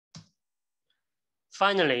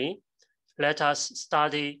Finally, let us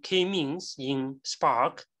study k-means in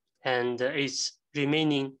Spark and its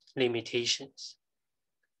remaining limitations.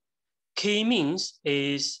 K-means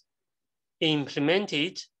is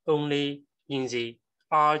implemented only in the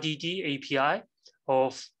RDD API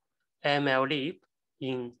of MLlib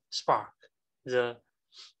in Spark, the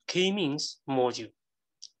k-means module.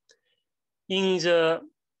 In the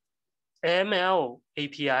ML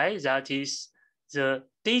API, that is the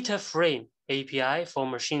data frame API for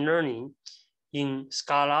machine learning in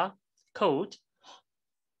Scala code,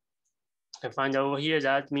 I find over here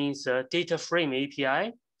that means the data frame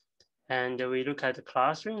API. And we look at the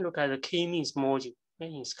clustering, look at the k-means module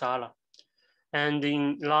in Scala. And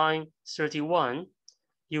in line 31,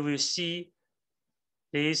 you will see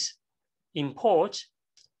this import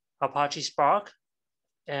Apache Spark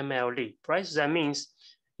MLlib, right? So that means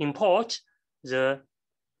import the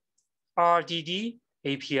RDD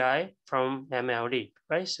API from MLlib,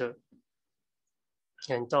 right? So,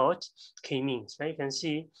 and dot k-means, right? You can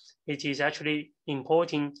see it is actually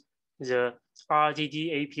importing the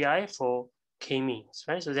RDD API for k-means,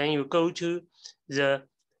 right? So then you go to the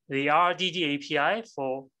RDD API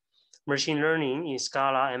for machine learning in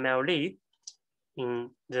Scala MLlib.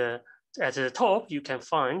 At the top, you can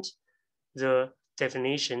find the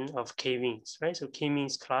definition of k-means, right? So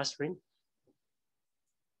k-means clustering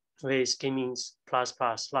with k-means plus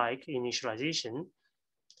like initialization,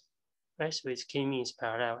 right? So with k-means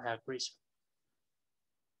parallel algorithm.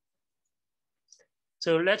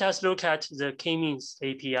 So let us look at the k-means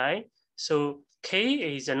API. So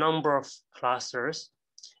k is the number of clusters.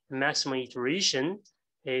 The maximum iteration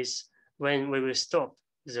is when we will stop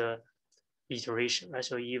the iteration, right?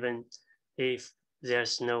 So even if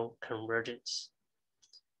there's no convergence.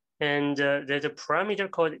 And there's a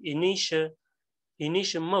parameter called initial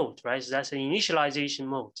mode, right? So that's an initialization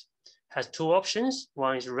mode. Has two options.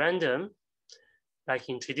 One is random, like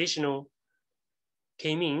in traditional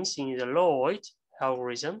k-means in the Lloyd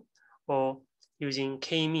algorithm, or using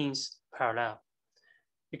k-means parallel.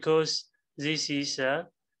 Because this is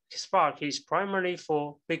Spark is primarily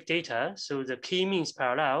for big data, so the k-means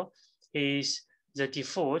parallel is the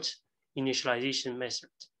default initialization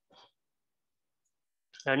method.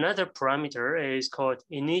 Another parameter is called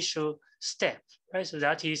initial step, right? So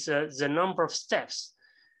that is the number of steps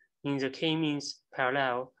in the k-means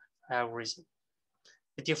parallel algorithm.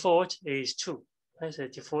 The default is 2, right? So the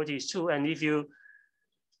default is 2, and if you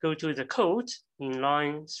go to the code in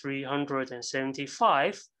line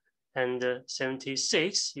 375 and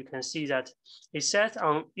 76, you can see that it says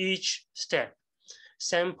on each step,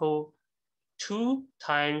 sample 2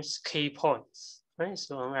 times k points, right?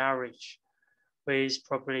 So on average, with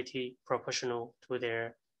probability proportional to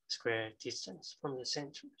their square distance from the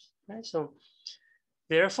centers, right? So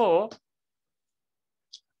therefore,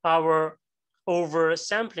 our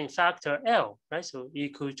oversampling factor L, right? So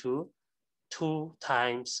equal to 2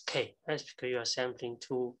 times k. That's because you are sampling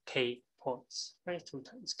 2 k points, right? 2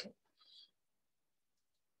 times k.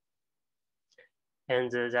 And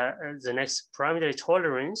the next parameter is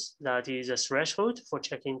tolerance. That is a threshold for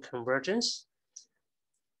checking convergence.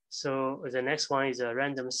 So the next one is a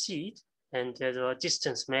random seed, and there's a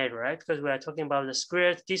distance measure, right? Because we are talking about the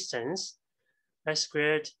squared distance, right?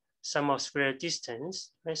 Squared sum of squared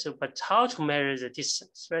distance, right? So, but how to measure the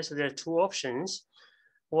distance, right? So there are two options.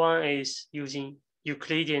 One is using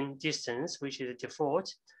Euclidean distance, which is the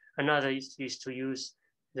default. Another is to use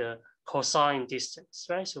the cosine distance,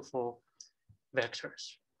 right? So for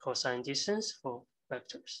vectors, cosine distance for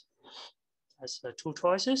vectors. That's the two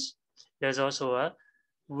choices. There's also a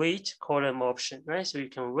weight column option, right? So you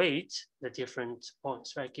can weight the different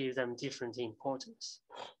points, right? Give them different importance.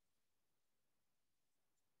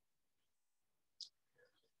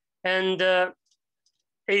 And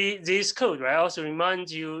this code, right, also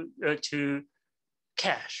reminds you to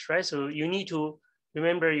cache, right? So you need to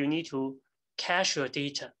remember, you need to cache your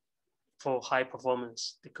data for high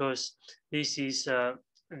performance, because this is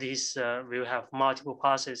will have multiple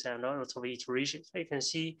passes and lots of iterations. You can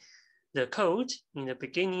see the code in the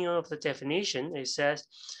beginning of the definition. It says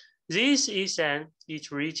this is an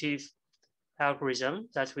iterative algorithm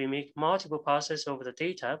that we make multiple passes over the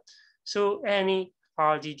data. So any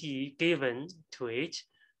RDD given to it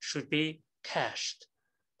should be cached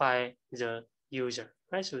by the user,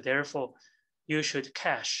 right? So therefore, you should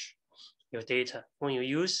cache your data when you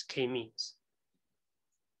use k-means.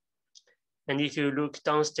 And if you look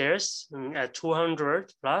downstairs at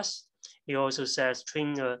 200 plus, it also says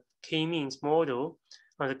train a k-means model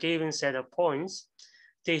on a given set of points.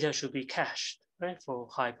 Data should be cached, right, for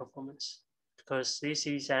high performance, because this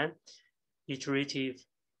is an iterative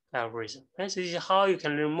algorithm. Right? So this is how you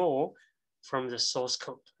can learn more from the source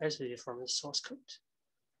code. Right? So from the source code.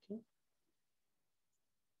 Okay.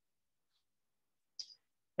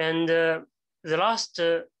 And the last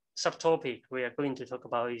subtopic we are going to talk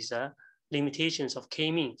about is limitations of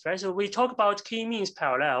k-means. Right? So we talk about k-means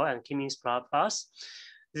parallel and k-means plus.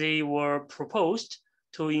 They were proposed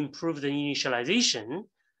to improve the initialization,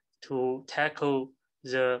 to tackle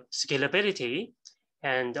the scalability,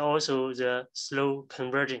 and also the slow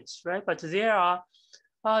convergence, right? But there are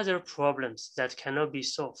other problems that cannot be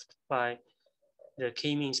solved by the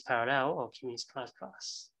k-means parallel or k-means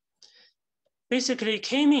plus. Basically,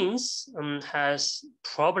 k-means has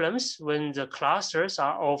problems when the clusters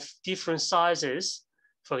are of different sizes.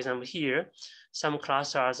 For example, here, some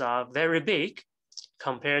clusters are very big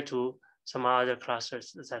compared to some other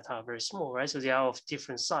clusters that are very small, right? So they are of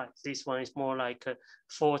different size. This one is more like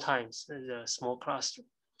 4 times the small cluster.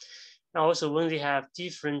 And also when they have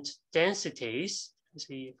different densities,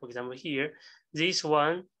 see, for example, here, this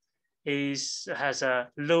one has a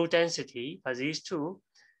low density, but these two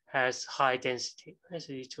has high density. Right?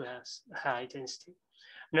 So these two has high density.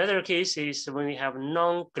 Another case is when we have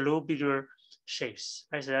non-globular shapes,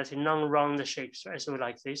 right? So that's non-round shapes, right? So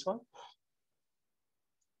like this one,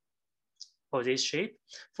 or this shape.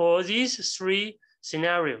 For these 3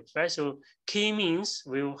 scenarios, right? So k-means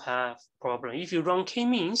will have problem. If you run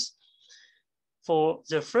k-means, for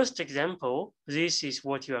the first example, this is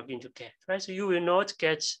what you are going to get, right? So you will not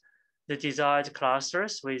get the desired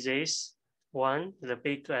clusters with this one, the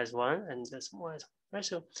big as one and the small as one, right?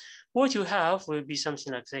 So what you have will be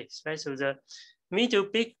something like this, right? So the middle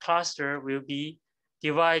big cluster will be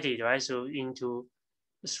divided, right? So into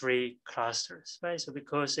 3 clusters, right? So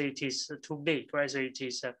because it is too big, right? So it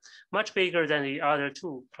is much bigger than the other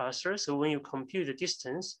 2 clusters. So when you compute the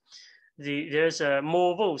distance, there's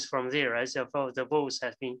more votes from there, right? So the votes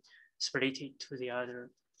have been split to the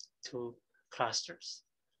other 2 clusters.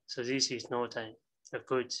 So this is not a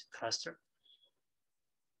good cluster.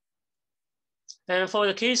 And for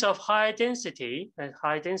the case of high density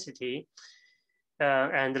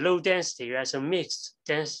and low density, right? So mixed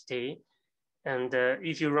density. And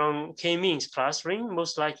if you run k-means clustering,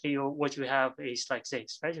 most likely what you have is like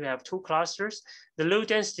this, right? You have 2 clusters. The low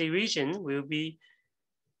density region will be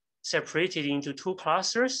separated into 2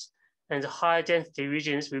 clusters, and the high density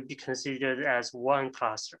regions will be considered as 1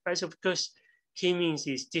 cluster, right? So because k-means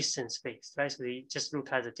is distance based, right? So we just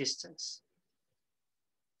look at the distance.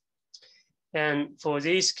 And for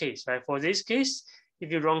this case, right? For this case,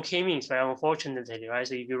 if you run k-means, right? Unfortunately, right?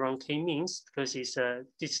 So if you run k-means, because it's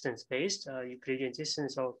distance based, Euclidean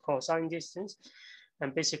distance or cosine distance,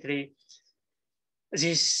 and basically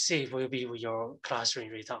this will be your clustering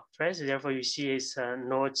result, right? So therefore you see it's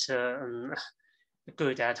not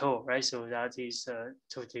good at all, right? So that is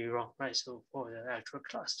totally wrong, right? So for the actual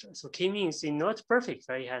cluster, so k-means is not perfect,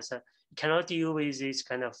 right? It cannot deal with these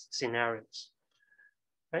kind of scenarios,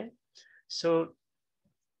 right? So,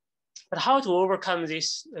 but how to overcome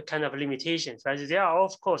this kind of limitations, right? There are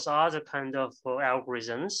of course other kind of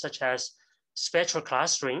algorithms such as spectral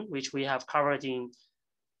clustering, which we have covered in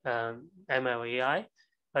MLAI,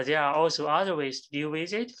 but there are also other ways to deal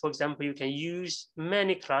with it. For example, you can use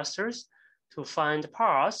many clusters to find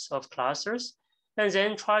parts of clusters and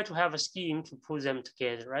then try to have a scheme to put them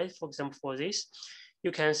together, right? For example, for this,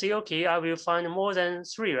 you can say, okay, I will find more than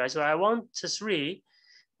 3, right? So I want 3,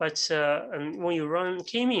 but when you run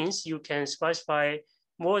k-means, you can specify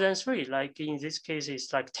more than 3, like in this case,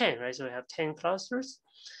 it's like 10, right? So you have 10 clusters.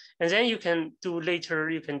 And then you can do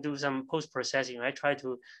some post-processing, right? Try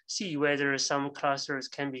to see whether some clusters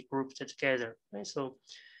can be grouped together, right? So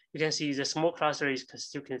you can see the small cluster is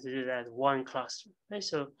still considered as 1 cluster, right?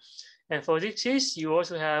 So, and for this case, you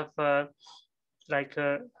also have like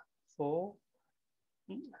 4,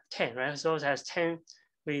 10, right? So it has 10,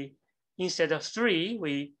 instead of 3,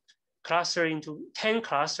 we cluster into 10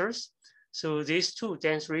 clusters. So these 2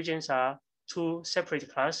 dense regions are 2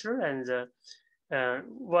 separate clusters, and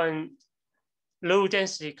one low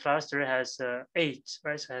density cluster has 8,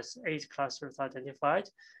 right? So it has 8 clusters identified.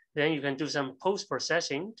 Then you can do some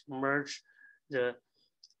post-processing to merge the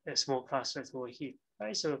small clusters over here,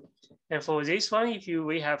 right? So, and for this one, if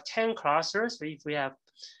we have 10 clusters, if we have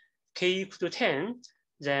k equal to 10,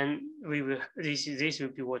 then this will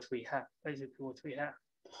be what we have. This will be what we have.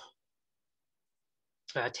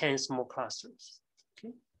 10 small clusters.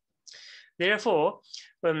 Okay. Therefore,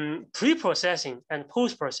 pre-processing and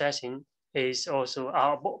post-processing is also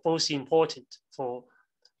both important for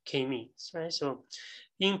k-means, right? So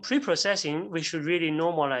in pre-processing, we should really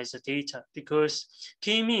normalize the data because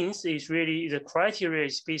k-means is really the criteria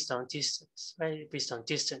is based on distance, right? Based on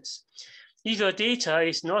distance. If your data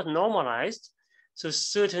is not normalized, so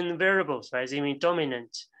certain variables, right, they may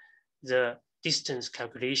dominate the distance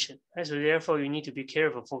calculation. Right? So therefore, you need to be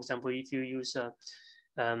careful. For example, if you use a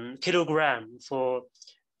kilogram for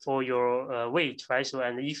your weight, right? So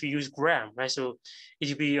and if you use gram, right? So it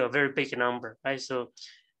will be a very big number, right? So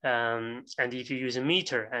and if you use a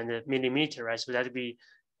meter and a millimeter, right? So that would be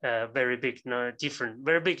very big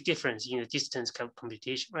difference in the distance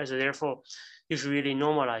computation, right? So therefore, you should really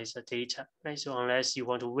normalize the data, right? So unless you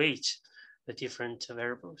want to weight the different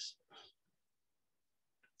variables.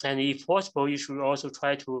 And if possible, you should also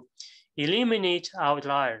try to eliminate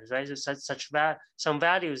outliers, right? So some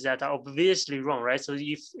values that are obviously wrong, right? So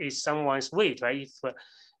if it's someone's weight, right? If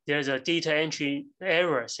there's a data entry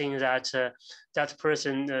error saying that that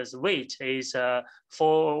person's weight is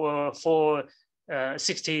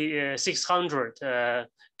 600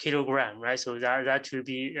 kilogram, right? So that would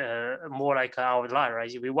be more like an outlier, right?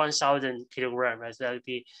 It would be 1,000 kilogram, right? So that would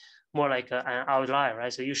be more like an outlier,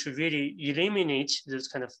 right? So you should really eliminate those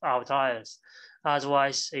kind of outliers.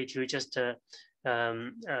 Otherwise, it will just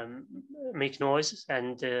make noise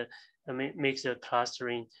and make the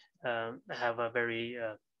clustering have a very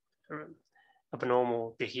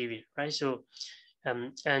abnormal behavior, right? So,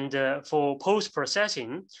 for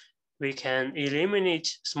post-processing, we can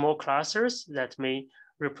eliminate small clusters that may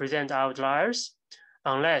represent outliers,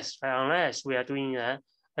 unless we are doing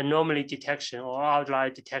anomaly detection or outlier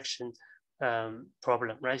detection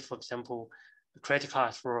problem, right? For example, credit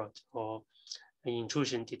card fraud or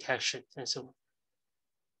intrusion detection and so on.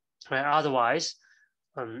 Right? Otherwise,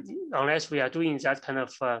 unless we are doing that kind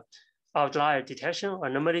of outlier detection or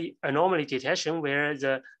anomaly detection where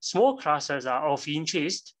the small clusters are of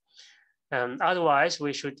interest, otherwise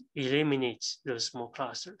we should eliminate those small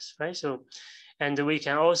clusters, right? So, and we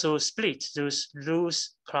can also split those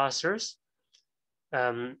loose clusters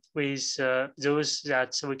with those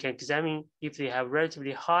that we can examine if they have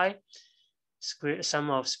relatively high sum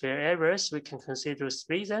of square errors. We can consider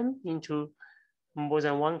split them into more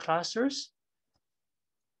than one clusters.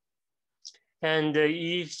 And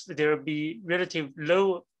if there be relative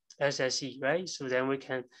low SSE, right? So then we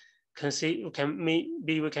can consider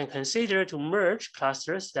to merge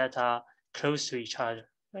clusters that are close to each other,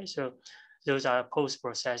 right? So those are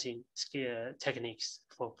post-processing techniques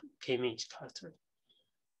for k-means clustering.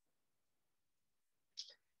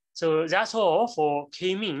 So that's all for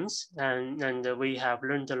k-means, and we have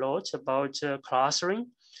learned a lot about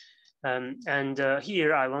clustering.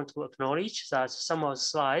 Here I want to acknowledge that some of the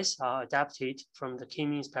slides are adapted from the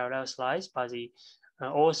k-means parallel slides by the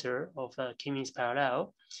author of k-means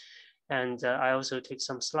parallel. And I also take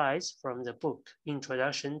some slides from the book,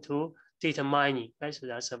 Introduction to Data Mining, right? So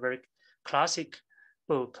that's a very classic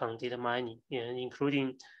book on data mining, and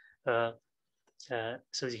including, so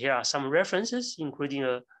here are some references, including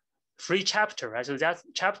a free chapter, right? So that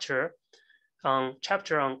chapter on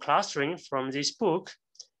clustering from this book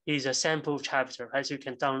is a sample chapter, right? So you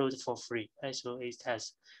can download it for free, right? So it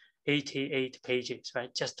has 88 pages,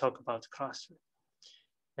 right? Just talk about clustering.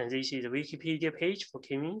 And this is the Wikipedia page for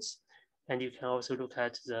k-means. And you can also look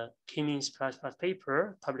at the k-means plus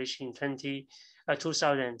paper published in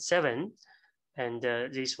 2007. And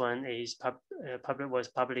this one is was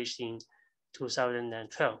published in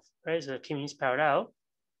 2012, right? So k-means parallel.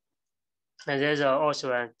 And there's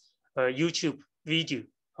also a YouTube video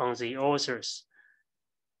on the author's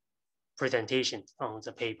presentation on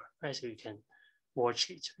the paper, right? So you can watch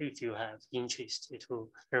it if you have interest to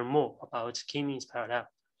learn more about k-means parallel.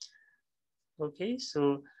 Okay,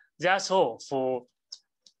 so that's all for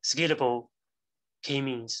scalable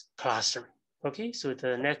k-means clustering. Okay, so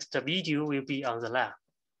the next video will be on the lab.